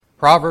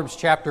Proverbs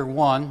chapter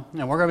 1,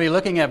 and we're going to be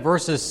looking at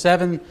verses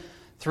 7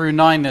 through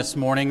 9 this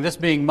morning. This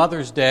being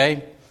Mother's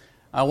Day,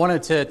 I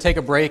wanted to take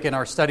a break in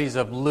our studies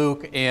of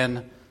Luke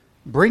and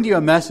bring you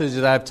a message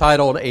that I've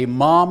titled A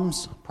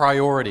Mom's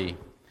Priority.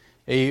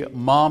 A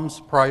Mom's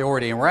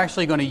Priority. And we're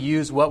actually going to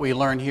use what we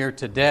learned here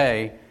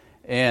today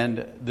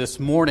and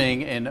this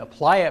morning and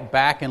apply it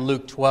back in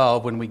Luke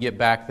 12 when we get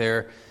back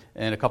there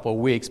in a couple of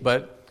weeks.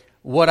 But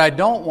what I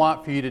don't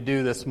want for you to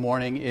do this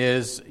morning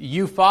is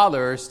you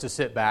fathers to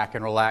sit back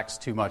and relax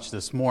too much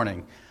this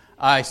morning.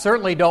 I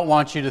certainly don't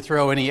want you to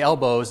throw any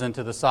elbows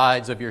into the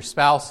sides of your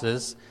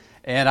spouses,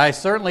 and I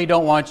certainly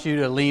don't want you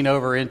to lean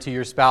over into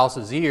your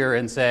spouse's ear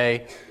and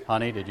say,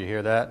 "Honey, did you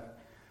hear that?"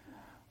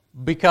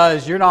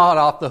 Because you're not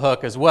off the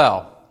hook as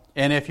well.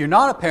 And if you're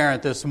not a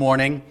parent this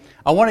morning,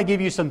 I want to give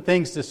you some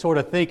things to sort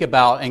of think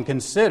about and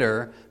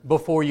consider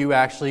before you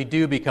actually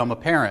do become a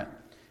parent.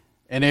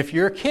 And if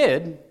you're a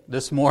kid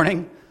this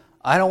morning,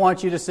 I don't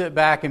want you to sit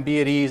back and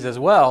be at ease as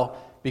well,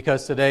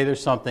 because today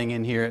there's something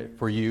in here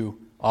for you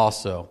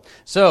also.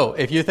 So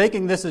if you're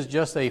thinking this is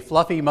just a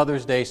fluffy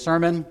Mother's Day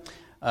sermon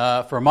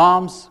for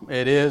moms,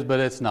 it is,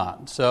 but it's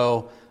not.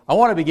 So I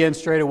want to begin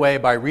straight away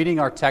by reading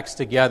our text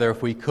together,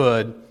 if we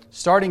could,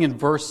 starting in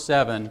verse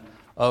 7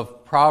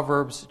 of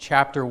Proverbs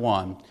chapter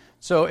 1.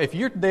 So if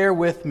you're there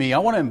with me, I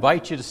want to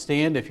invite you to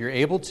stand, if you're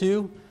able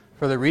to,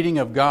 for the reading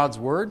of God's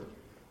Word.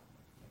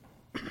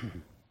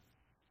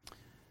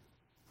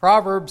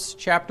 Proverbs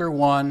chapter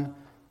 1,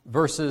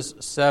 verses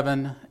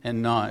 7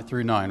 and 9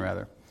 through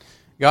 9.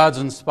 God's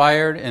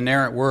inspired,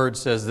 inerrant word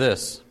says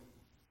this: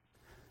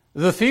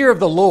 "The fear of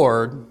the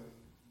Lord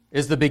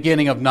is the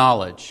beginning of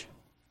knowledge.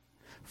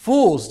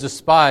 Fools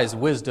despise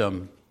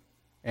wisdom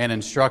and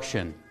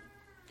instruction.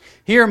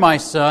 Hear, my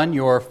son,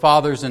 your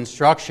father's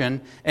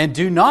instruction, and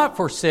do not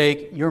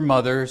forsake your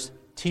mother's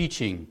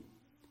teaching.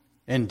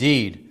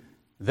 Indeed,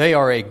 they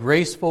are a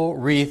graceful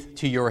wreath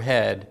to your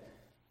head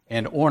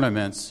and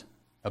ornaments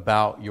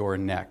about your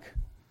neck."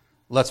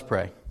 Let's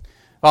pray.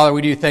 Father,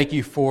 we do thank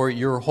you for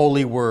your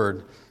holy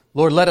word.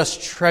 Lord, let us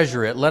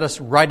treasure it. Let us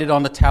write it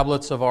on the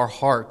tablets of our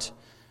heart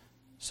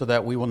so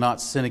that we will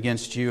not sin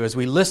against you. As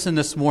we listen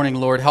this morning,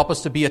 Lord, help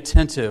us to be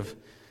attentive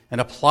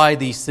and apply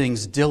these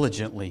things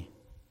diligently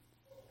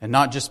and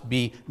not just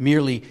be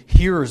merely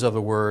hearers of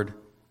the word,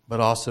 but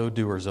also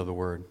doers of the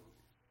word.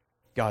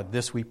 God,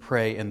 this we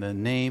pray in the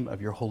name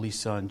of your holy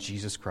Son,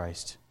 Jesus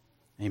Christ.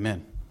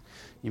 Amen.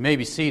 You may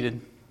be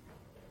seated.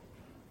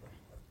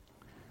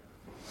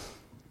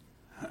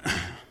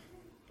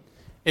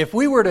 If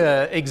we were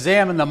to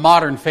examine the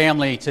modern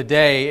family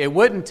today, it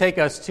wouldn't take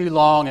us too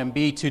long and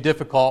be too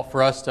difficult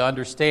for us to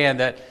understand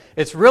that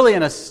it's really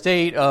in a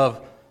state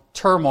of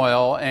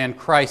turmoil and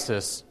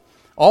crisis.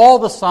 All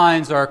the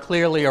signs are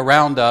clearly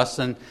around us,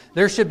 and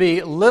there should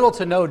be little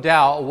to no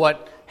doubt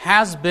what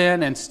has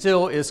been and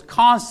still is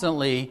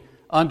constantly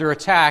under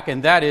attack,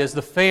 and that is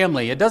the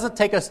family. It doesn't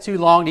take us too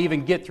long to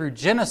even get through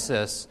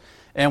Genesis,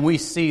 and we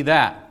see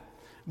that.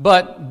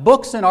 But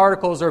books and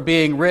articles are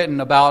being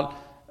written about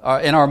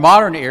in our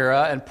modern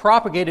era and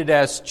propagated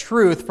as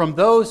truth from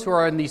those who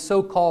are in the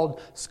so-called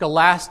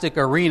scholastic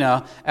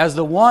arena as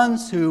the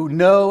ones who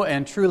know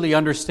and truly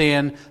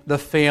understand the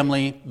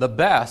family the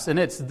best. And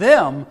it's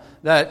them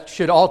that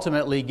should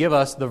ultimately give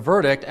us the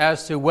verdict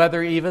as to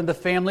whether even the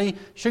family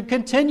should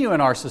continue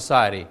in our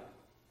society.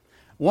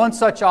 One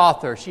such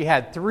author, she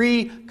had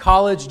 3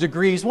 college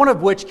degrees, one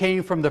of which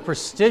came from the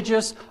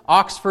prestigious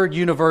Oxford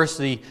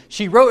University.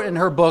 She wrote in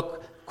her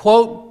book,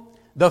 quote,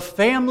 "The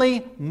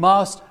family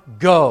must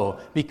go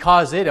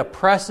because it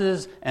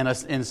oppresses and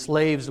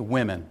enslaves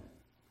women."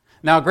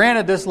 Now,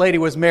 granted, this lady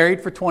was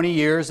married for 20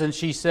 years, and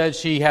she said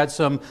she had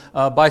some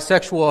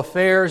bisexual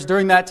affairs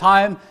during that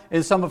time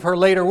in some of her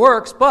later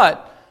works,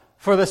 but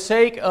for the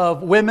sake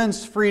of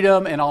women's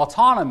freedom and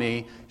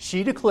autonomy,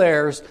 she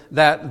declares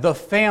that the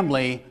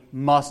family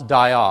must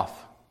die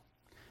off.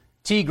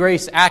 T.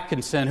 Grace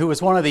Atkinson, who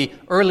was one of the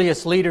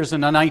earliest leaders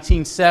in the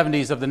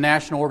 1970s of the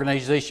National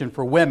Organization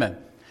for Women,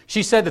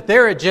 she said that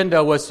their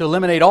agenda was to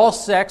eliminate all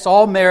sex,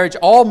 all marriage,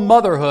 all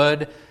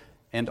motherhood,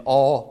 and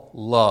all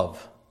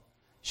love.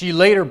 She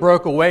later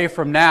broke away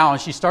from NOW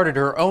and she started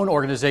her own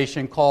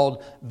organization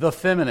called The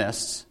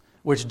Feminists,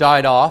 which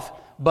died off,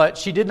 but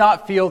she did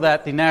not feel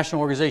that the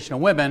National Organization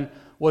of Women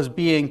was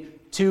being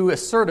too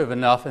assertive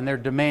enough in their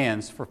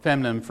demands for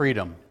feminine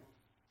freedom.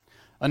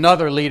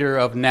 Another leader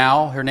of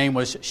NOW, her name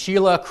was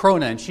Sheila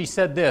Cronin. She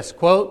said this,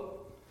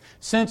 quote,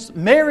 "Since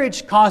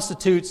marriage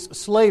constitutes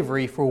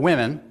slavery for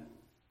women,"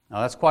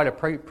 now that's quite a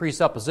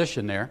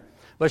presupposition there,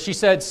 but she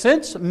said,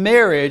 "Since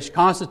marriage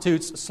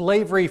constitutes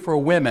slavery for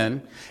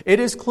women, it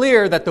is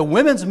clear that the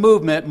women's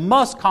movement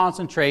must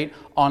concentrate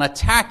on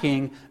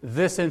attacking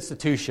this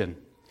institution.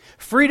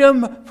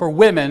 Freedom for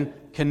women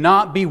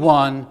cannot be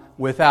won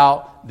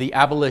without the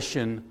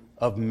abolition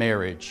of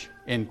marriage,"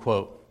 end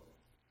quote.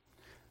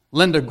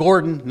 Linda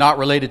Gordon, not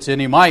related to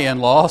any of my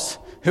in-laws,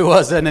 who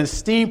was an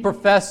esteemed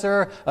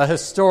professor, a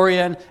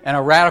historian, and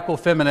a radical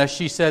feminist,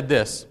 she said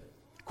this,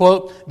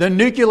 quote, "The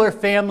nuclear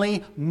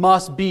family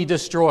must be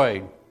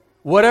destroyed.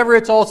 Whatever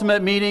its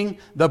ultimate meaning,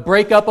 the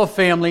breakup of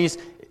families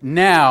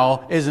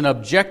now is an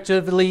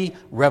objectively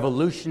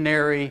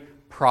revolutionary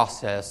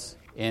process,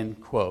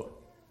 end quote.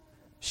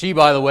 She,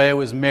 by the way,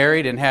 was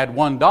married and had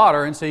one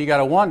daughter, and so you got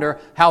to wonder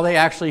how they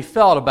actually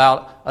felt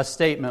about a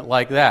statement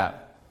like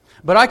that.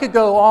 But I could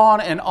go on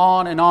and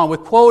on and on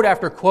with quote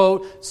after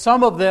quote.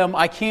 Some of them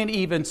I can't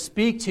even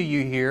speak to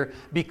you here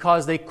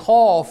because they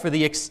call for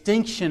the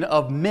extinction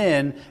of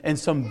men in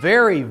some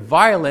very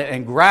violent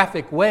and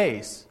graphic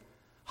ways.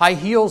 High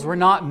heels were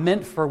not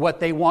meant for what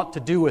they want to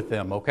do with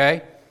them,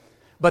 okay?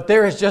 But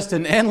there is just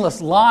an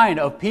endless line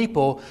of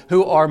people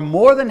who are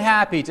more than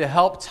happy to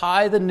help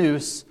tie the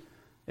noose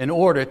in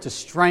order to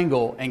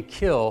strangle and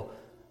kill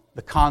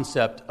the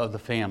concept of the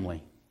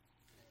family.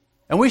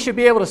 And we should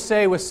be able to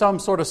say with some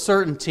sort of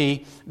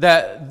certainty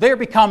that they're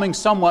becoming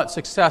somewhat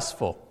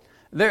successful.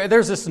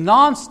 There's this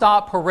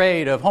nonstop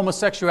parade of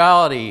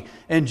homosexuality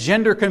and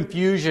gender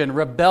confusion,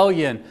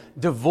 rebellion,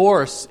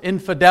 divorce,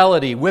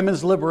 infidelity,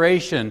 women's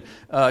liberation,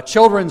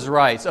 children's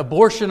rights,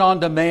 abortion on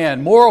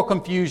demand, moral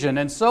confusion,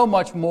 and so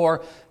much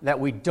more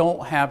that we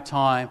don't have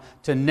time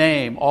to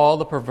name all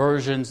the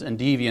perversions and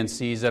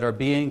deviancies that are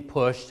being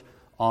pushed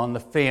on the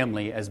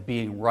family as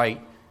being right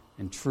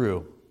and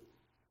true.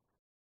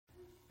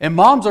 And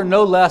moms are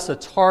no less a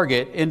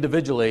target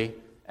individually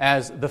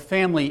as the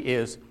family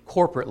is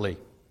corporately.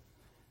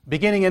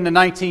 Beginning in the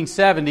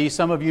 1970s,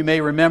 some of you may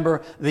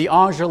remember the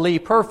Angeli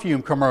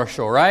perfume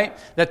commercial, right?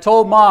 That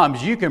told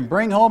moms, you can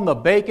bring home the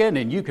bacon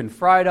and you can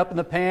fry it up in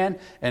the pan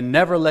and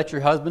never let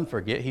your husband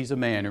forget he's a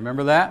man.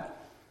 Remember that?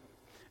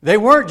 They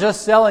weren't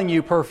just selling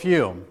you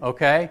perfume,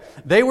 okay?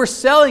 They were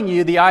selling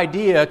you the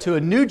idea to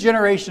a new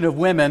generation of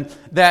women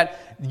that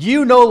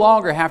you no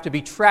longer have to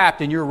be trapped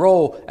in your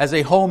role as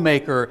a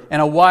homemaker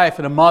and a wife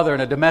and a mother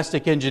and a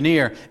domestic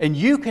engineer. And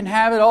you can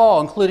have it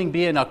all, including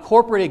being a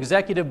corporate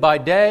executive by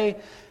day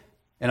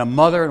and a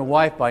mother and a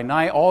wife by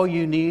night. All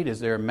you need is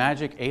their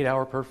magic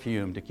 8-hour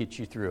perfume to get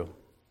you through.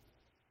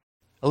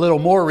 A little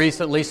more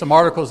recently, some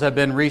articles have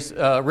been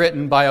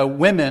written by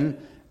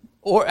women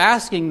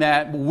asking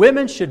that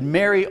women should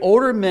marry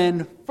older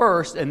men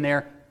first in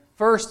their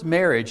first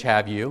marriage,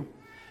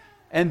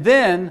 and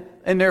then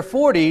in their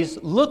 40s,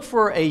 look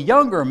for a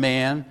younger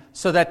man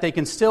so that they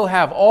can still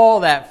have all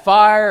that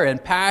fire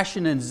and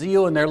passion and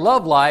zeal in their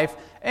love life,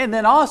 and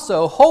then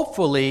also,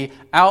 hopefully,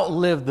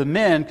 outlive the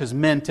men, because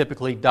men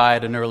typically die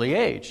at an early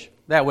age.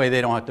 That way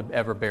they don't have to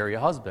ever bury a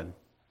husband.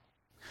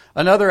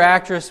 Another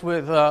actress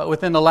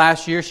within the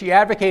last year, she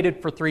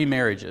advocated for 3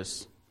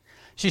 marriages.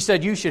 She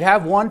said you should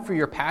have one for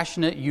your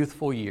passionate,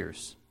 youthful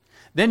years.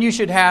 Then you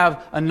should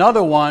have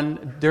another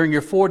one during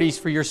your 40s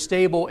for your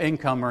stable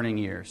income-earning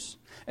years.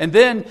 And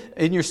then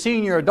in your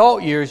senior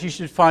adult years, you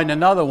should find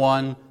another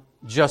one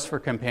just for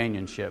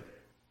companionship.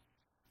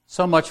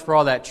 So much for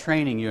all that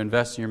training you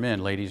invest in your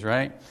men, ladies,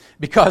 right?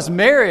 Because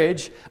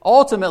marriage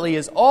ultimately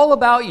is all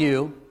about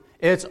you.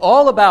 It's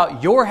all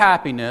about your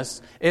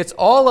happiness. It's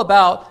all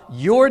about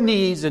your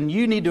needs, and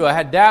you need to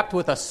adapt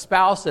with a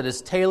spouse that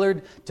is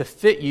tailored to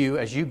fit you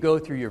as you go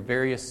through your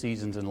various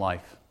seasons in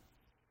life.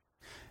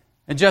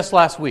 And just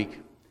last week,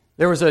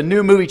 there was a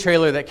new movie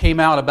trailer that came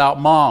out about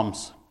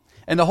moms.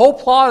 And the whole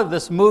plot of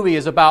this movie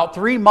is about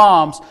 3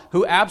 moms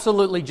who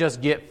absolutely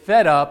just get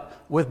fed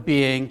up with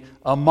being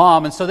a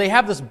mom. And so they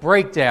have this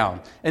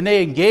breakdown, and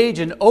they engage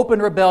in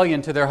open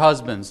rebellion to their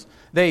husbands.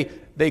 They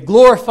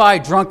glorify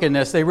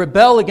drunkenness. They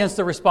rebel against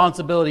the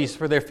responsibilities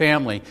for their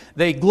family.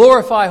 They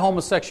glorify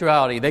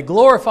homosexuality. They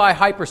glorify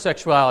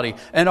hypersexuality.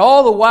 And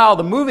all the while,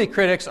 the movie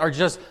critics are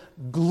just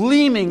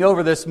gleaming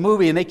over this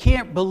movie, and they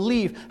can't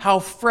believe how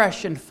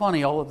fresh and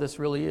funny all of this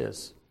really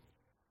is.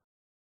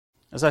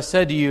 As I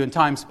said to you in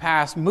times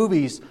past,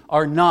 movies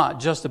are not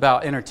just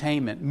about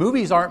entertainment.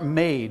 Movies aren't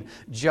made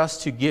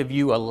just to give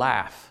you a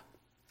laugh.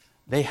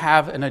 They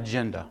have an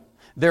agenda.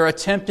 They're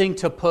attempting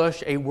to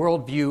push a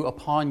worldview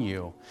upon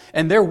you.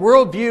 And their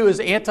worldview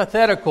is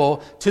antithetical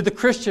to the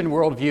Christian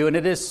worldview, and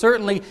it is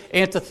certainly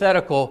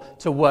antithetical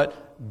to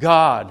what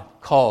God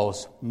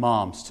calls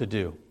moms to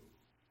do.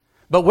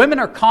 But women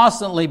are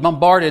constantly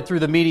bombarded through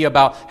the media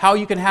about how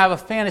you can have a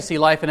fantasy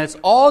life, and it's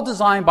all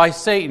designed by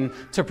Satan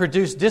to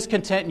produce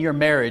discontent in your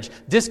marriage,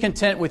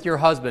 discontent with your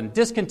husband,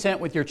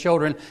 discontent with your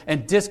children,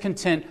 and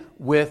discontent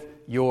with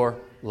your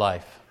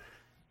life.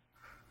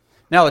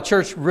 Now, the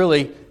church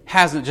really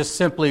hasn't just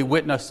simply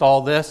witnessed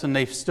all this and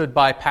they've stood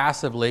by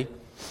passively.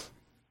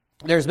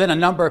 There's been a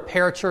number of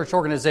parachurch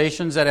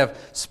organizations that have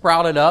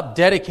sprouted up,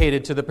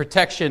 dedicated to the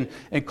protection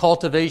and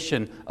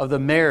cultivation of the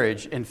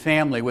marriage and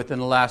family within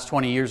the last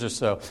 20 years or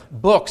so.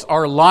 Books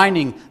are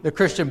lining the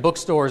Christian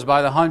bookstores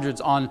by the hundreds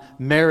on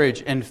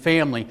marriage and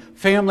family.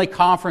 Family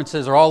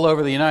conferences are all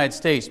over the United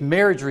States,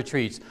 marriage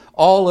retreats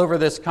all over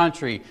this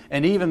country,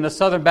 and even the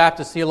Southern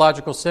Baptist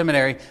Theological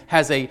Seminary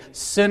has a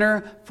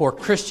Center for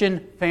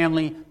Christian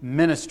Family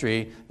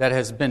Ministry that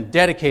has been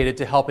dedicated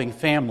to helping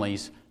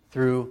families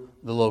through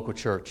the local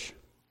church.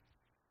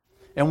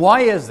 And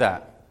why is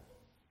that?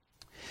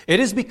 It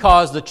is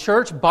because the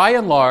church, by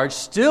and large,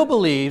 still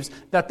believes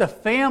that the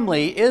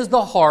family is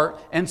the heart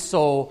and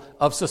soul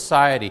of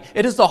society.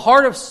 It is the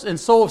heart and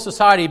soul of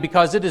society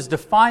because it is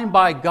defined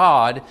by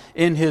God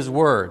in His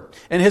Word.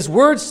 And His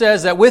Word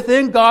says that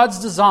within God's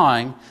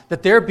design,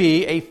 that there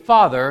be a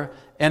father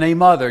and a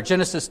mother.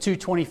 Genesis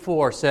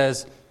 2:24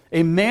 says,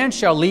 "A man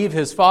shall leave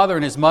his father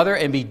and his mother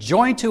and be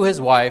joined to his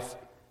wife,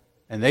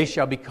 and they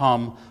shall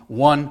become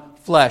one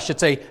flesh."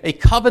 It's a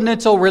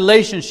covenantal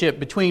relationship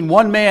between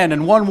one man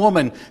and one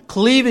woman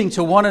cleaving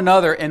to one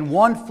another in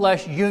one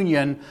flesh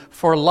union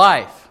for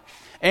life.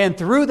 And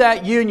through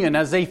that union,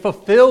 as they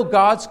fulfill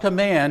God's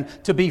command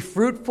to be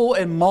fruitful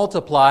and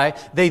multiply,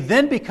 they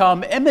then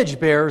become image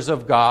bearers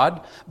of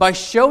God by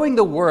showing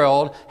the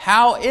world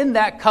how in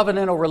that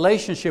covenantal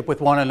relationship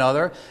with one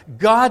another,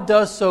 God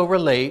does so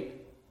relate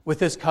with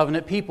His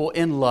covenant people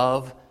in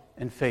love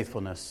and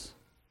faithfulness.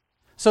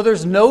 So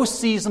there's no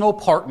seasonal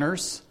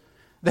partners.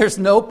 There's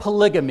no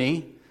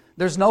polygamy.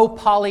 There's no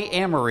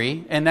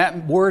polyamory. And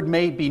that word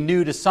may be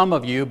new to some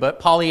of you, but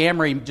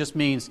polyamory just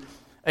means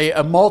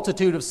a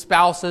multitude of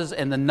spouses,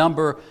 and the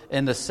number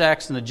and the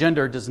sex and the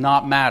gender does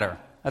not matter.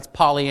 That's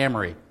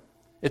polyamory.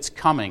 It's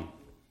coming.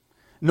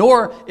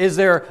 Nor is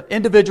there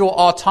individual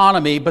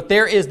autonomy, but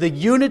there is the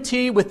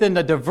unity within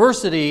the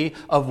diversity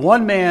of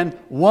one man,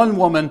 one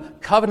woman,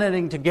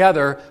 covenanting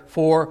together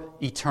for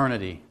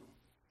eternity.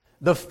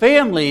 The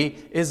family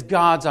is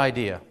God's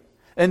idea.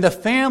 And the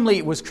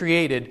family was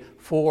created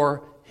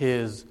for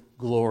His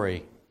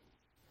glory.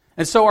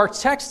 And so our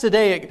text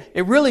today,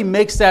 it really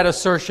makes that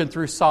assertion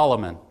through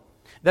Solomon.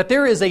 That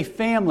there is a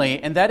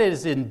family, and that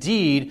is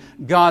indeed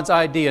God's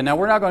idea. Now,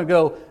 we're not going to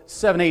go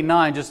 7, 8,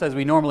 9 just as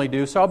we normally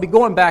do, so I'll be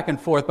going back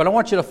and forth, but I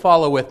want you to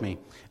follow with me.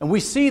 And we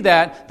see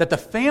that the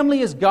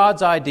family is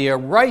God's idea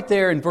right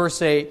there in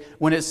verse 8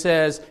 when it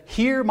says,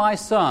 "Hear, my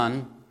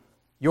son,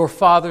 your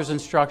father's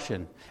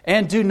instruction,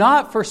 and do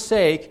not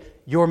forsake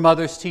your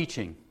mother's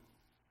teaching."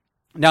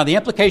 Now, the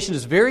implication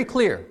is very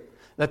clear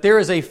that there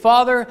is a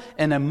father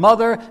and a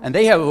mother, and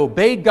they have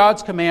obeyed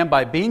God's command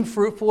by being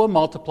fruitful and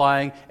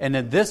multiplying, and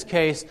in this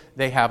case,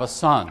 they have a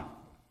son.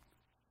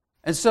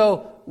 And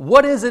so,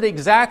 what is it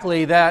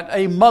exactly that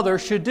a mother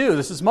should do?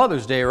 This is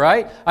Mother's Day,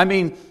 right? I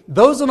mean,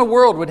 those in the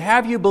world would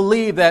have you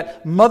believe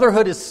that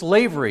motherhood is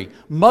slavery,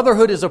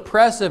 motherhood is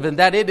oppressive, and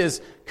that it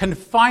is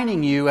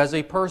confining you as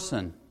a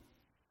person.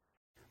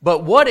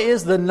 But what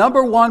is the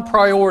number one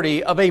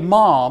priority of a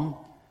mom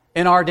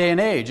in our day and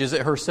age? Is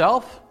it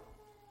herself?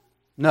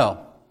 No,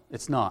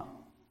 it's not.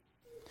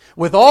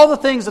 With all the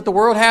things that the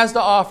world has to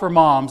offer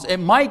moms, it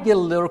might get a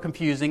little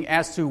confusing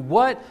as to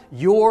what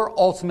your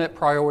ultimate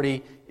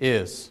priority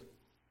is.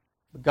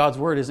 But God's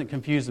Word isn't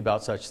confused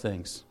about such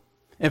things.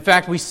 In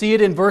fact, we see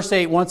it in verse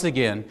 8 once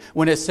again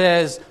when it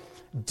says,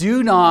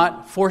 "Do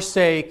not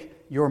forsake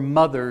your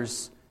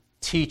mother's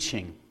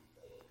teaching."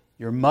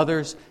 Your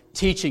mother's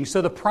teaching.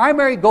 So the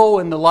primary goal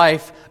in the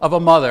life of a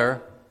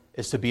mother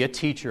is to be a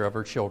teacher of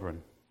her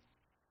children.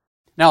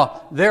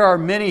 Now, there are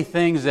many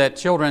things that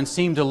children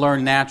seem to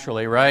learn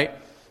naturally, right?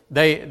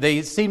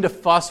 They seem to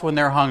fuss when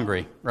they're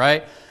hungry,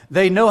 right?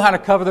 They know how to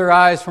cover their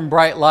eyes from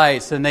bright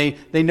lights, and they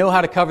know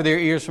how to cover their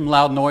ears from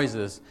loud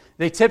noises.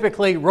 They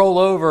typically roll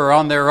over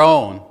on their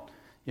own.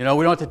 You know,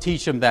 we don't have to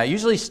teach them that.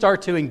 Usually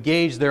start to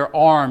engage their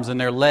arms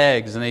and their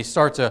legs, and they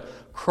start to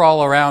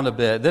crawl around a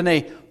bit. Then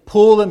they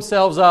pull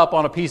themselves up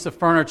on a piece of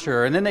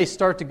furniture, and then they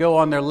start to go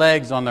on their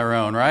legs on their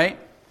own, right?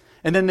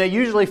 And then they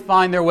usually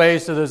find their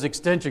ways to those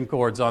extension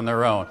cords on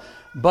their own.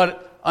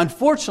 But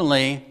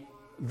unfortunately,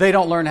 they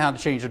don't learn how to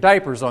change their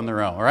diapers on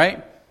their own,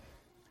 right?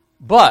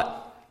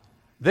 But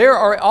there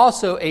are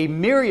also a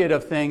myriad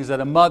of things that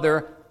a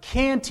mother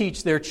can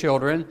teach their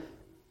children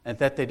and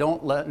that they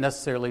don't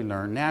necessarily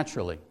learn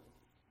naturally.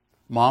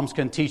 Moms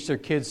can teach their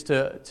kids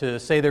to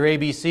say their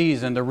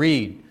ABCs and to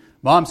read.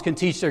 Moms can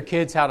teach their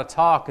kids how to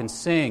talk and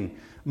sing.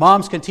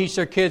 Moms can teach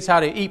their kids how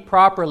to eat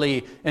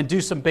properly and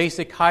do some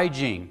basic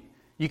hygiene.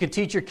 You can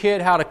teach your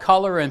kid how to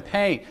color and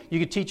paint. You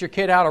can teach your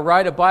kid how to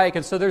ride a bike.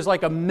 And so there's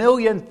like a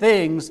million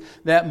things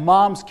that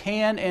moms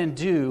can and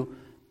do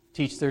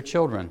teach their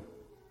children.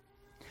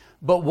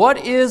 But what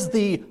is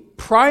the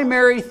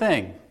primary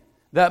thing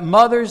that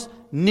mothers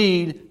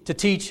need to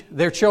teach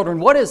their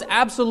children? What is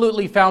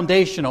absolutely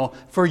foundational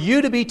for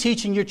you to be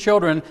teaching your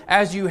children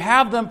as you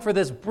have them for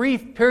this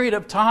brief period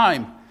of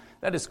time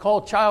that is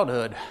called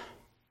childhood?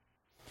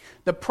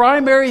 The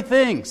primary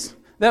things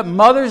that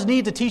mothers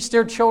need to teach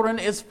their children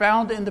is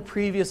found in the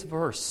previous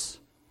verse.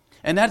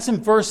 And that's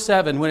in verse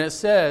 7 when it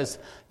says,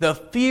 "The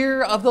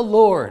fear of the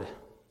Lord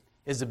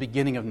is the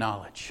beginning of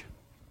knowledge."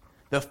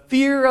 The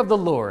fear of the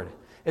Lord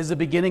is the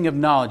beginning of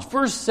knowledge.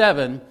 Verse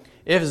 7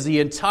 is the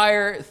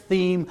entire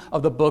theme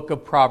of the book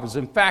of Proverbs.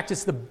 In fact,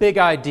 it's the big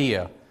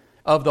idea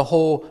of the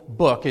whole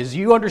book. As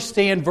you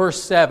understand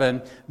verse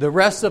 7, the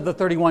rest of the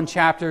 31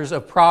 chapters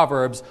of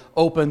Proverbs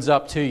opens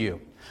up to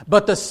you.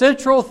 But the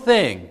central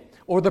thing,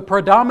 or the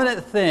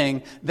predominant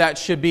thing that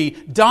should be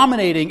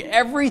dominating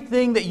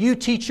everything that you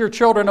teach your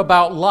children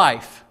about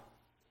life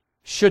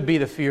should be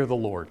the fear of the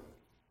Lord.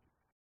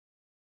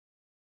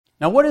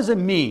 Now, what does it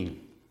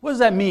mean What does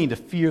that mean, to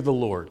fear the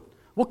Lord?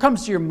 What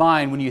comes to your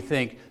mind when you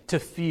think to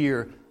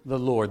fear the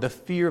Lord, the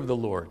fear of the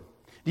Lord?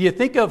 Do you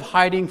think of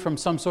hiding from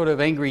some sort of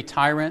angry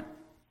tyrant?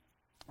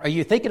 Are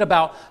you thinking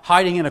about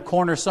hiding in a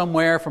corner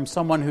somewhere from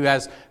someone who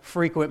has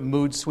frequent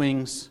mood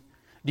swings?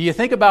 Do you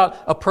think about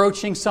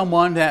approaching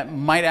someone that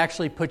might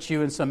actually put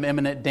you in some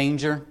imminent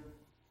danger?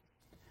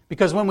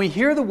 Because when we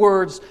hear the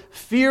words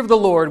fear of the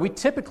Lord, we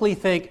typically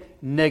think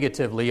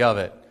negatively of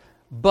it.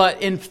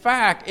 But in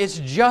fact, it's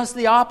just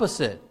the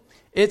opposite.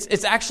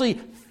 It's actually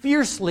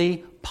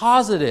fiercely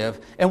positive.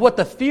 And what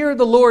the fear of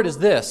the Lord is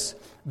this: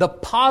 the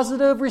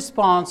positive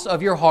response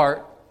of your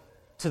heart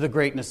to the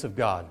greatness of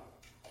God.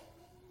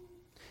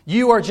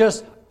 You are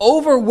just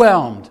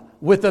overwhelmed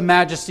with the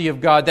majesty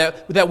of God.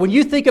 That when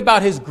you think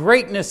about His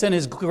greatness and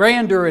His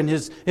grandeur and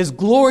His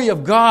glory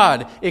of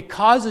God, it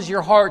causes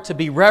your heart to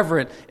be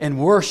reverent and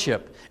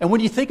worship. And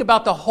when you think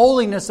about the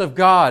holiness of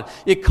God,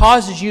 it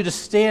causes you to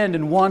stand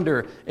and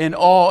wonder in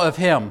awe of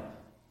Him.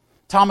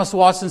 Thomas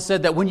Watson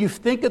said that when you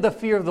think of the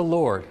fear of the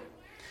Lord,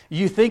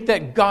 you think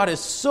that God is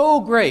so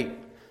great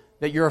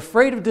that you're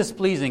afraid of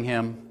displeasing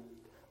Him,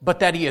 but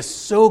that He is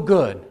so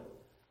good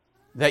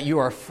that you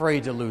are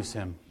afraid to lose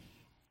Him.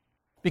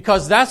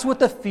 Because that's what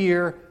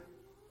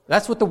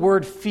the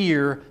word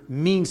fear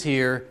means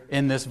here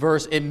in this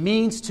verse. It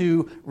means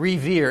to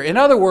revere. In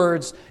other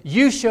words,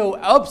 you show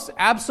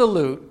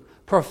absolute,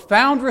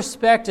 profound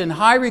respect and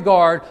high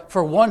regard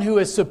for one who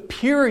is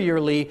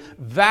superiorly,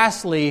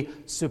 vastly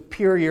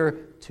superior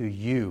to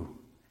you,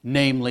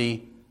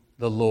 namely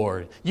the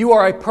Lord. You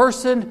are a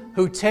person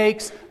who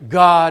takes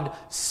God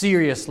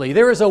seriously.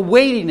 There is a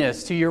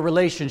weightiness to your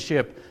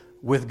relationship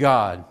with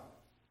God.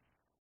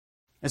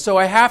 And so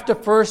I have to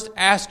first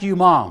ask you,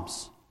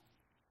 moms,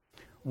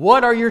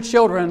 what are your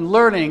children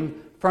learning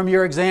from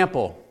your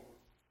example?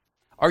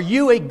 Are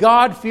you a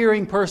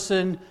God-fearing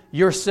person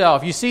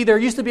yourself? You see, there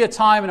used to be a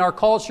time in our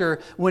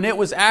culture when it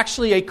was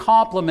actually a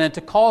compliment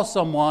to call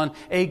someone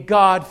a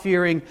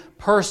God-fearing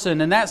person,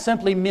 and that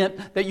simply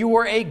meant that you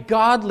were a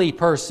godly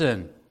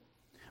person.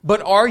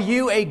 But are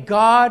you a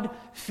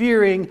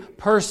God-fearing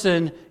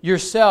person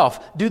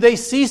yourself? Do they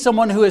see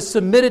someone who is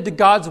submitted to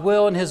God's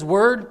will and His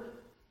Word?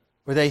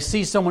 Or they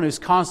see someone who's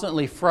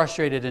constantly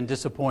frustrated and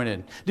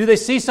disappointed? Do they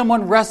see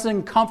someone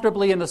resting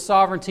comfortably in the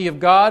sovereignty of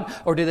God?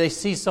 Or do they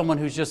see someone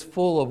who's just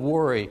full of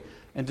worry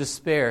and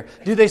despair?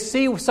 Do they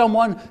see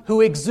someone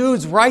who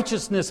exudes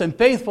righteousness and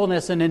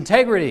faithfulness and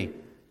integrity?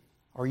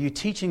 Or are you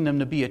teaching them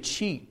to be a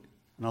cheat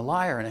and a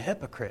liar and a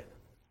hypocrite?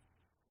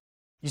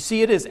 You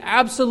see, it is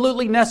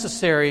absolutely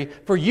necessary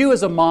for you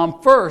as a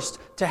mom first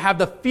to have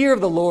the fear of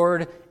the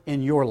Lord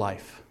in your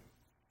life.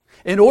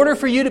 In order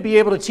for you to be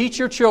able to teach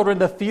your children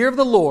the fear of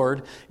the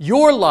Lord,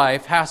 your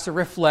life has to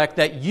reflect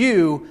that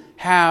you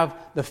have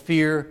the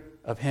fear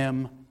of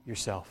Him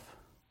yourself.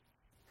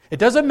 It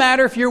doesn't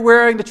matter if you're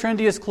wearing the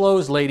trendiest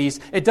clothes, ladies.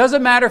 It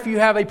doesn't matter if you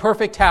have a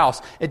perfect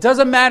house. It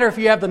doesn't matter if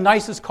you have the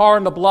nicest car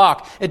on the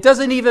block. It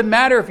doesn't even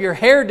matter if your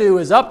hairdo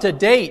is up to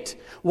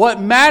date. What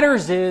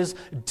matters is,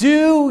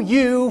 do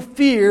you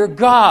fear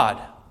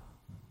God?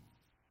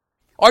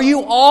 Are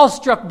you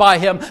awestruck by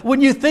Him? When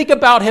you think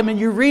about Him and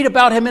you read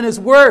about Him in His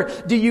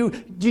Word, do you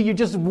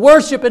just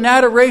worship in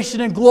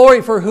adoration and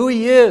glory for who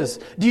He is?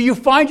 Do you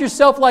find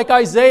yourself like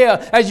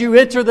Isaiah as you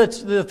enter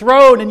the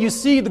throne and you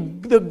see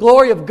the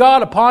glory of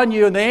God upon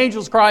you and the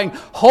angels crying,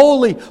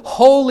 holy,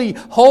 holy,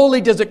 holy?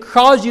 Does it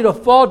cause you to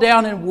fall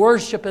down in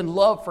worship and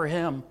love for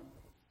Him?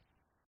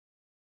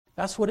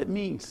 That's what it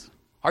means.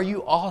 Are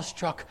you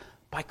awestruck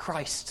by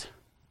Christ?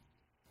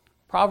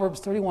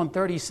 Proverbs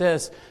 31:30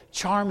 says,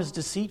 charm is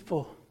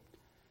deceitful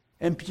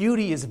and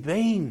beauty is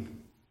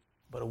vain,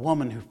 but a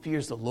woman who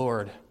fears the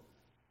Lord,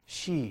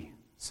 she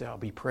shall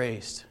be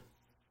praised.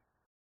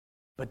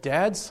 But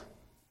dads,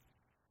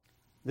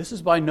 this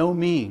is by no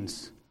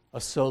means a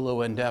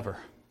solo endeavor.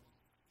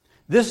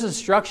 This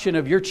instruction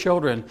of your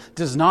children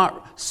does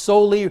not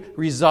solely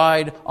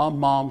reside on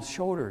mom's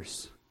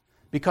shoulders.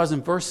 Because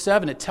in verse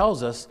 7 it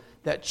tells us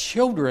that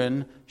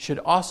children should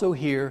also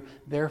hear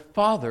their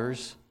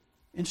father's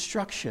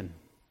instruction.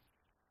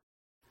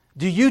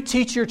 Do you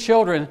teach your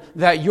children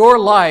that your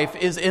life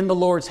is in the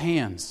Lord's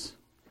hands?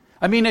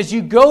 I mean, as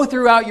you go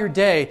throughout your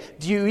day,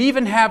 do you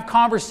even have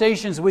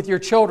conversations with your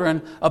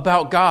children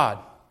about God?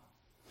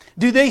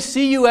 Do they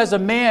see you as a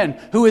man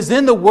who is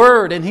in the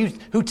Word and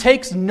who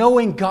takes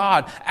knowing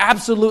God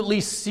absolutely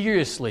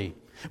seriously?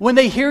 When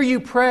they hear you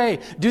pray,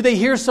 do they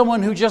hear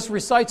someone who just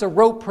recites a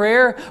rote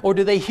prayer, or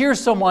do they hear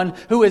someone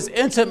who is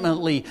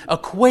intimately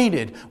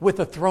acquainted with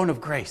the throne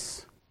of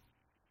grace?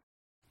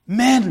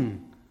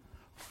 Men,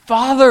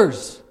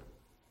 fathers,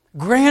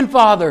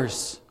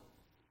 grandfathers,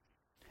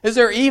 is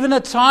there even a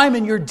time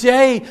in your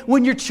day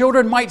when your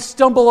children might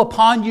stumble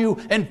upon you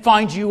and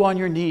find you on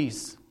your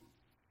knees?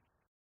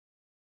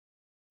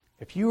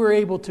 If we were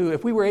able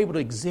to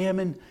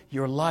examine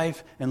your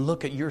life and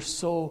look at your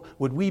soul,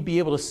 would we be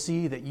able to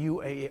see that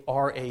you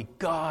are a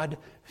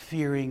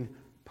God-fearing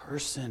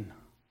person?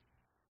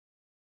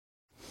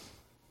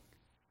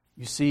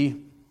 You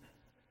see,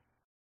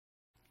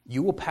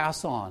 you will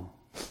pass on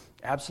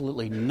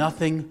absolutely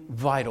nothing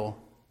vital,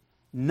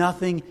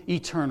 nothing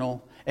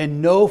eternal,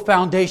 and no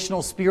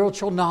foundational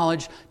spiritual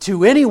knowledge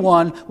to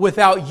anyone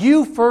without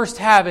you first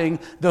having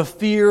the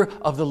fear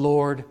of the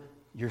Lord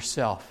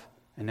yourself.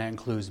 And that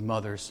includes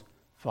mothers,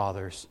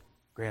 fathers,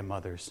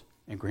 grandmothers,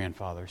 and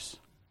grandfathers.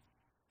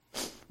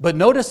 But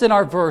notice in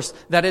our verse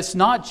that it's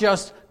not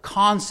just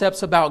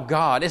concepts about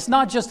God. It's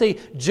not just a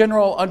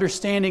general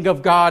understanding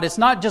of God. It's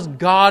not just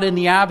God in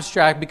the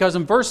abstract, because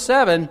in verse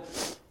 7,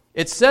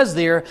 it says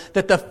there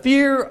that the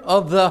fear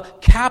of the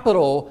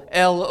capital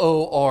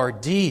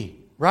Lord,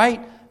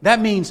 right? That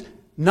means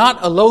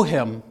not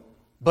Elohim,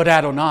 but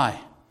Adonai.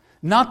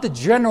 Not the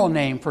general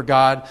name for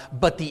God,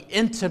 but the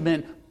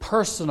intimate,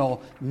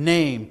 personal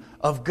name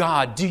of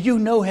God. Do you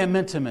know Him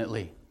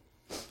intimately?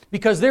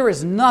 Because there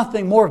is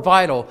nothing more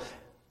vital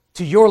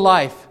to your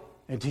life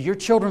and to your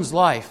children's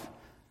life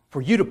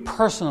for you to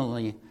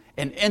personally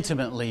and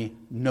intimately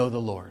know the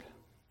Lord.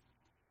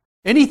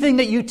 Anything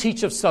that you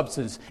teach of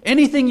substance,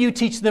 anything you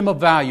teach them of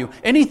value,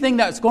 anything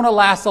that's going to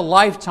last a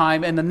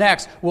lifetime and the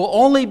next will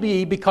only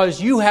be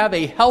because you have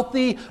a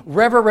healthy,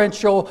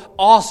 reverential,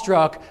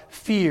 awestruck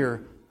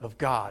fear of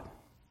God.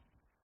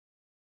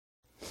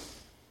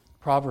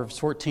 Proverbs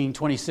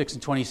 14:26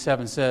 and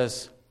 27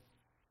 says,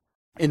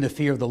 "In the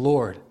fear of the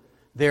Lord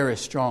there is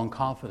strong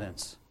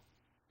confidence,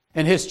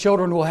 and His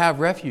children will have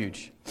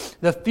refuge.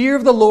 The fear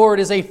of the Lord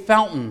is a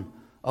fountain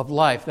of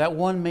life, that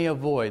one may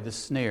avoid the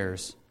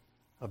snares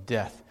of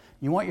death."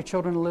 You want your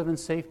children to live in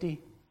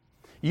safety?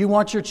 You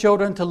want your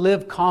children to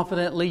live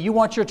confidently? You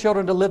want your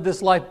children to live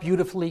this life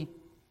beautifully?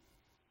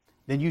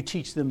 Then you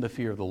teach them the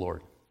fear of the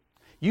Lord.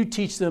 You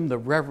teach them the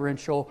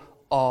reverential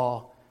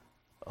awe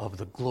of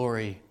the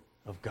glory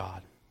of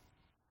God.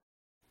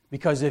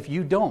 Because if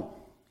you don't,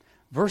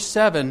 verse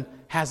 7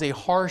 has a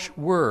harsh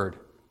word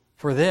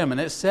for them, and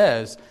it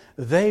says,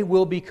 they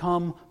will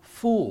become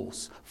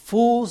fools.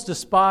 Fools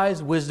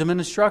despise wisdom and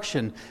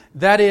instruction.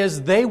 That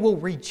is, they will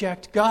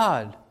reject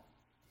God.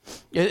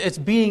 It's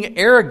being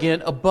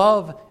arrogant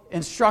above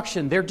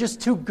instruction. They're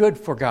just too good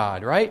for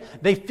God, right?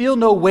 They feel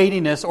no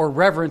weightiness or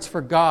reverence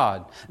for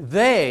God.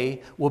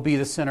 They will be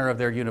the center of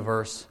their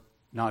universe,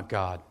 not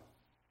God.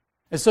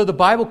 And so the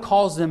Bible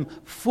calls them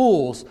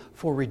fools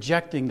for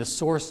rejecting the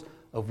source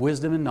of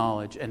wisdom and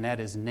knowledge, and that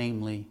is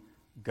namely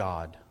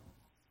God.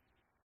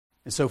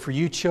 And so for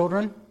you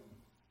children,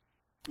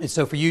 and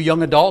so for you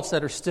young adults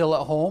that are still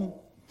at home,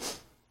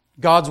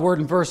 God's Word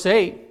in verse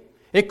 8,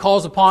 it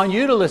calls upon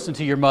you to listen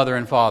to your mother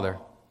and father.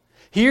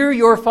 Hear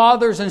your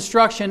father's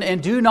instruction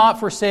and do not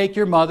forsake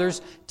your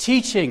mother's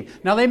teaching.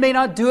 Now they may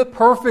not do it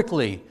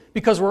perfectly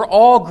because we're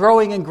all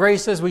growing in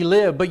grace as we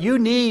live, but you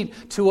need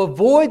to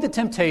avoid the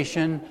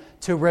temptation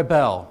to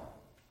rebel.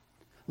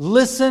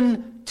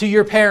 Listen to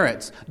your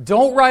parents.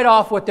 Don't write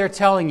off what they're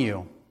telling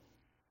you.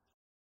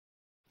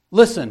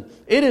 Listen,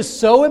 it is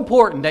so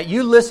important that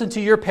you listen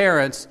to your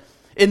parents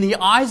in the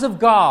eyes of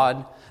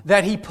God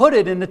that He put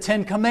it in the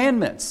Ten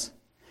Commandments.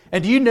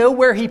 And do you know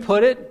where He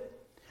put it?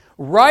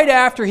 Right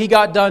after He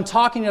got done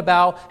talking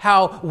about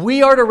how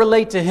we are to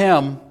relate to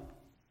Him.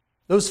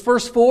 Those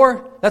first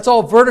 4, that's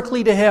all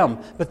vertically to Him.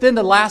 But then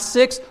the last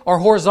 6 are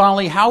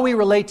horizontally how we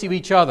relate to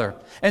each other.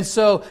 And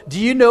so, do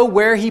you know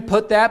where He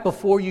put that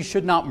before you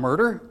should not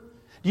murder?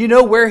 Do you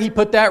know where He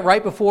put that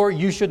right before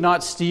you should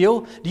not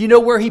steal? Do you know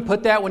where He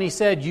put that when He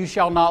said you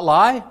shall not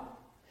lie?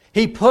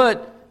 He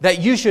put that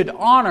you should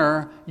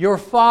honor your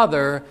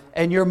father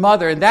and your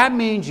mother. And that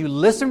means you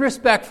listen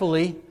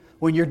respectfully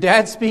when your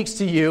dad speaks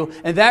to you.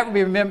 And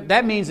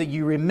that means that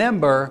you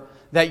remember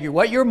that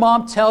what your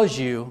mom tells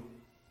you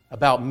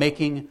about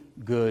making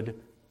good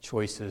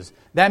choices.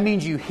 That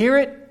means you hear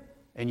it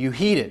and you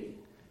heed it.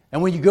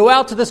 And when you go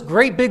out to this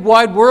great big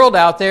wide world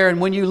out there and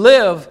when you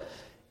live,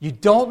 you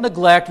don't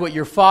neglect what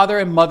your father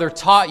and mother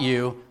taught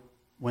you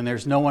when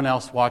there's no one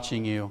else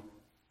watching you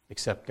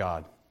except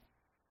God.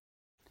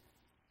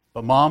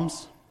 But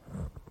moms,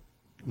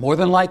 more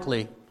than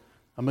likely,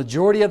 a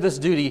majority of this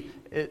duty,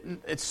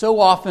 it so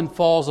often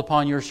falls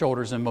upon your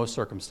shoulders in most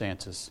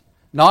circumstances.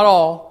 Not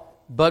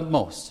all, but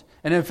most.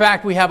 And in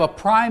fact, we have a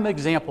prime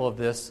example of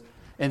this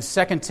in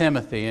 2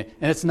 Timothy.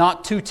 And it's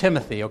not 2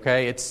 Timothy,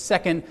 okay? It's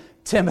 2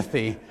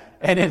 Timothy.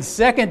 And in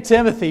 2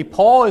 Timothy,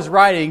 Paul is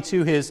writing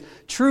to his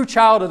true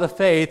child of the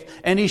faith,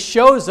 and he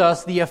shows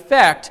us the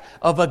effect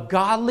of a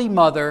godly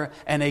mother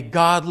and a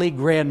godly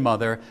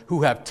grandmother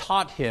who have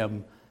taught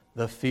him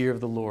the fear of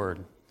the Lord.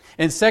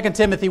 In 2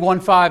 Timothy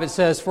 1:5 it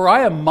says, "For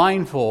I am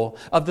mindful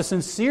of the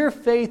sincere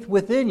faith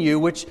within you,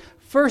 which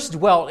first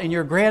dwelt in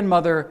your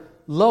grandmother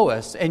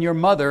Lois and your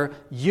mother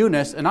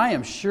Eunice, and I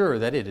am sure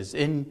that it is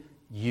in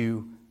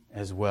you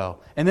as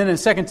well." And then in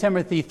 2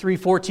 Timothy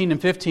 3:14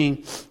 and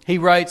 15, he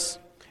writes,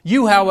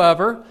 "You,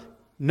 however,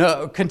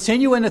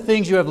 continue in the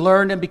things you have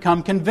learned and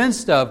become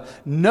convinced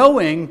of,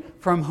 knowing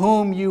from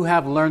whom you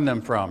have learned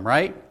them from,"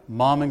 right?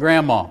 Mom and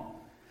grandma.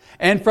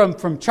 "And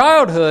from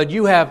childhood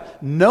you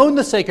have known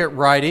the sacred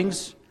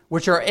writings,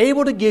 which are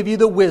able to give you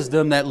the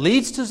wisdom that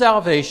leads to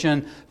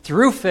salvation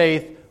through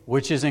faith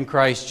which is in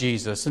Christ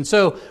Jesus. And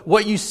so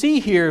what you see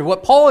here,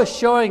 what Paul is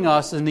showing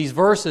us in these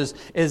verses,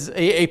 is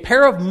a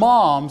pair of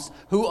moms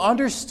who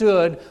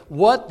understood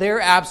what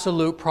their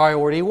absolute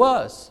priority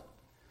was.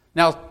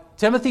 Now,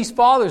 Timothy's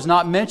father is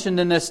not mentioned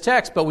in this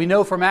text, but we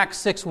know from Acts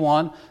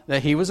 6:1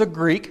 that he was a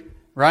Greek,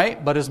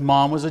 right? But his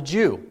mom was a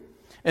Jew.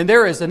 And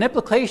there is an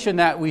implication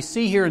that we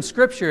see here in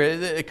Scripture.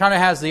 It kind of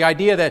has the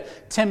idea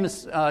that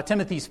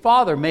Timothy's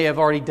father may have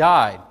already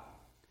died.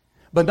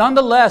 But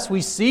nonetheless,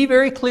 we see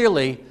very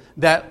clearly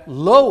that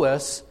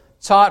Lois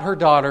taught her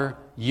daughter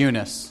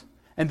Eunice.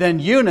 And then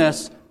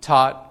Eunice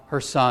taught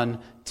her son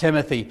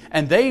Timothy.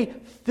 And they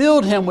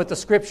filled him with the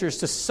Scriptures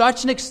to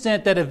such an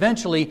extent that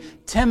eventually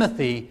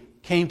Timothy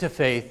came to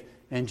faith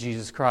in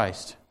Jesus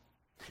Christ.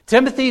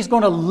 Timothy's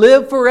going to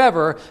live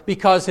forever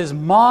because his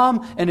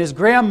mom and his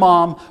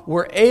grandmom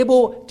were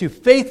able to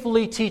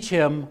faithfully teach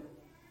him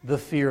the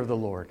fear of the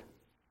Lord.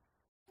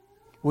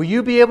 Will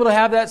you be able to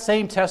have that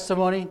same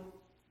testimony?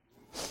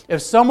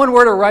 If someone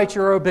were to write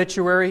your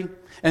obituary,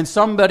 and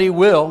somebody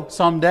will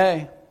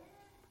someday,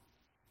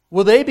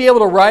 will they be able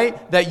to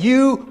write that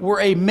you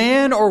were a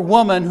man or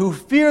woman who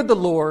feared the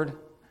Lord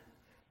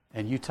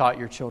and you taught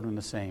your children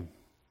the same?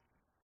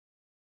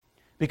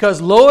 Because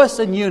Lois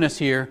and Eunice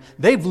here,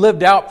 they've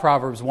lived out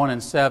Proverbs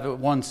 1,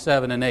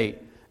 7, and 8.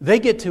 They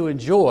get to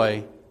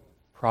enjoy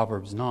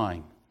Proverbs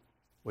 9,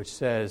 which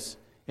says,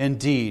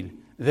 "Indeed,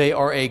 they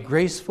are a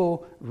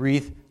graceful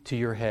wreath to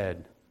your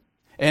head,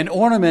 and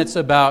ornaments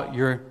about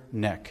your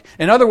neck."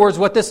 In other words,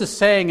 what this is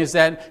saying is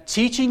that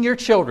teaching your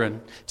children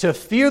to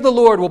fear the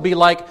Lord will be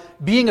like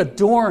being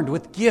adorned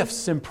with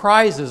gifts and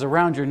prizes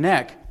around your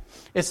neck.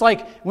 It's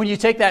like when you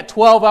take that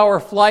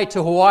 12-hour flight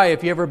to Hawaii,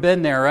 if you've ever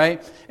been there,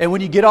 right? And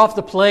when you get off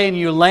the plane,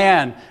 you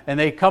land, and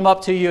they come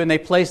up to you and they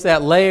place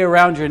that lei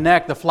around your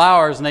neck, the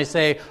flowers, and they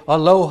say,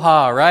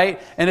 "Aloha," right?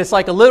 And it's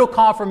like a little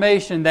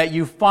confirmation that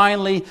you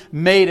finally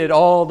made it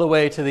all the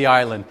way to the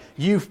island.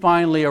 You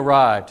finally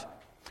arrived.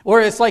 Or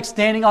it's like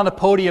standing on the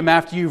podium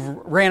after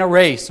you've ran a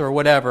race or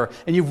whatever,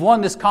 and you've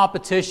won this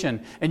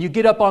competition, and you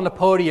get up on the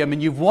podium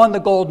and you've won the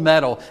gold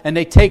medal, and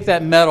they take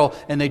that medal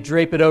and they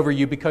drape it over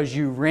you because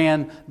you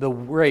ran the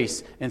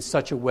race in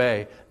such a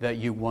way that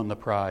you won the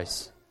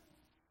prize.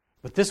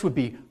 But this would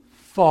be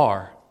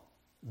far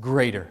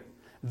greater.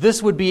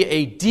 This would be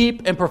a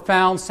deep and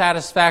profound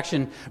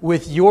satisfaction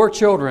with your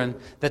children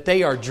that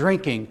they are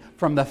drinking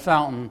from the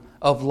fountain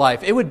of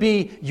life. It would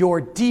be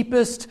your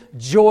deepest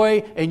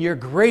joy and your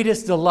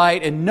greatest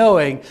delight in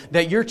knowing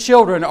that your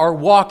children are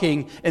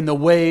walking in the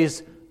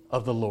ways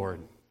of the Lord.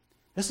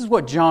 This is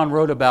what John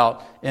wrote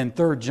about in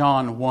 3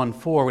 John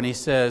 1:4 when he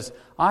says,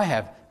 "I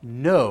have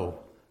no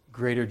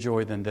greater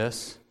joy than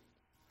this,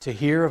 to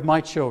hear of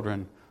my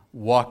children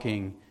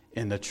walking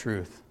in the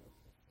truth."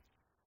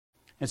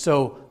 And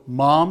so,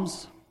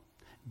 moms,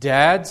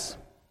 dads,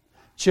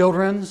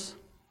 children's,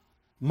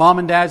 mom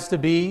and dads to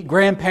be,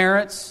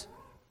 grandparents,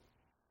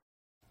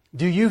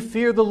 do you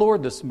fear the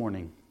Lord this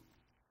morning?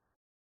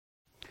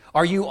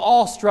 Are you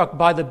awestruck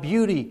by the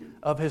beauty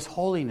of His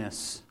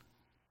holiness?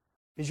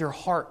 Is your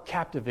heart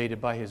captivated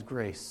by His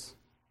grace?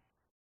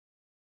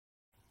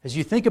 As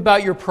you think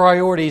about your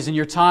priorities and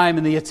your time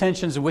and the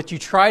attentions in which you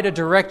try to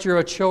direct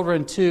your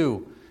children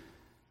to,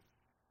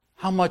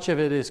 how much of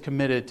it is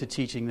committed to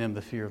teaching them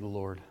the fear of the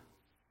Lord?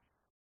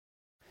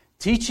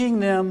 Teaching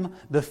them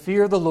the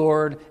fear of the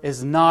Lord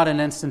is not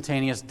an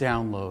instantaneous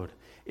download.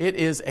 It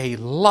is a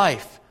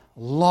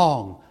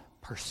lifelong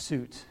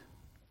pursuit.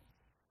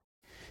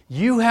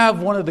 You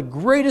have one of the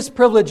greatest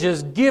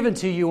privileges given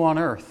to you on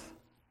earth.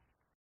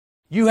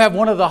 You have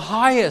one of the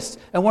highest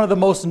and one of the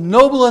most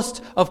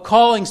noblest of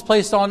callings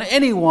placed on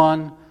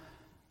anyone,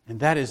 and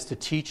that is to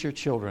teach your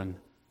children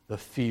the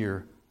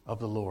fear of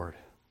the Lord.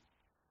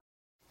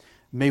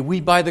 May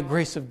we, by the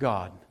grace of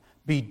God,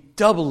 be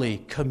doubly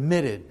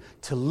committed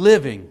to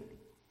living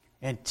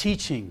and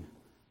teaching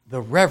the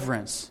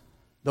reverence,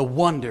 the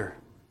wonder,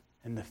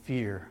 and the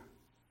fear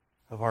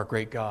of our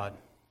great God.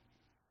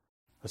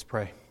 Let's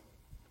pray.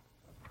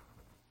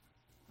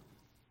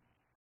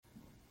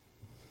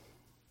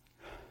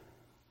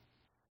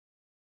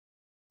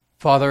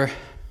 Father,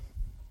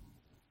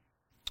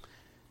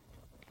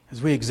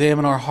 as we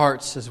examine our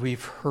hearts, as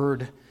we've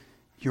heard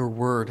your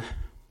word,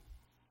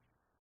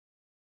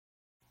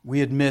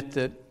 we admit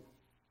that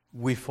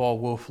we fall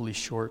woefully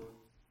short,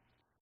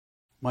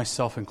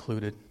 myself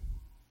included.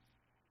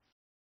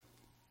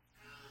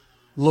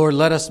 Lord,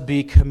 let us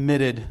be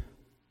committed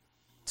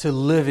to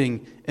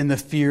living in the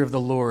fear of the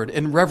Lord,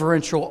 in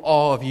reverential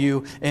awe of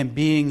you, and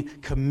being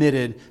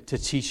committed to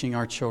teaching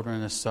our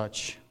children as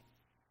such.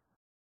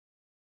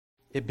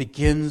 It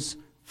begins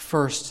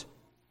first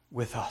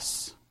with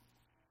us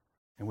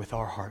and with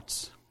our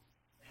hearts.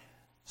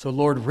 So,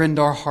 Lord, rend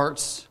our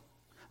hearts.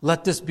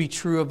 Let this be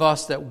true of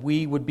us, that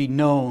we would be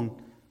known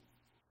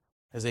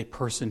as a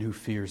person who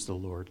fears the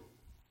Lord.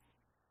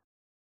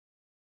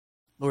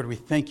 Lord, we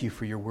thank you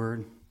for your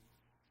word.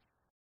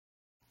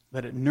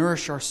 Let it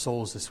nourish our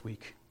souls this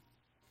week.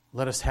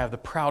 Let us have the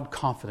proud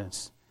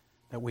confidence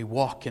that we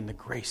walk in the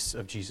grace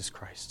of Jesus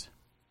Christ.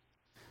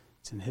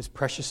 It's in His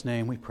precious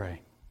name we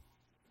pray.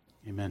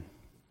 Amen.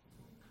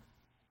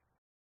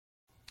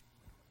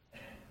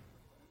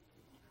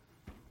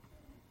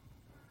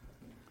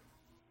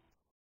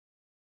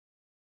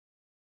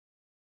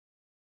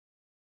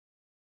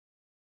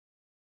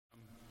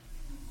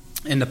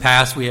 In the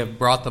past, we have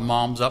brought the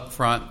moms up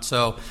front.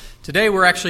 So today we're actually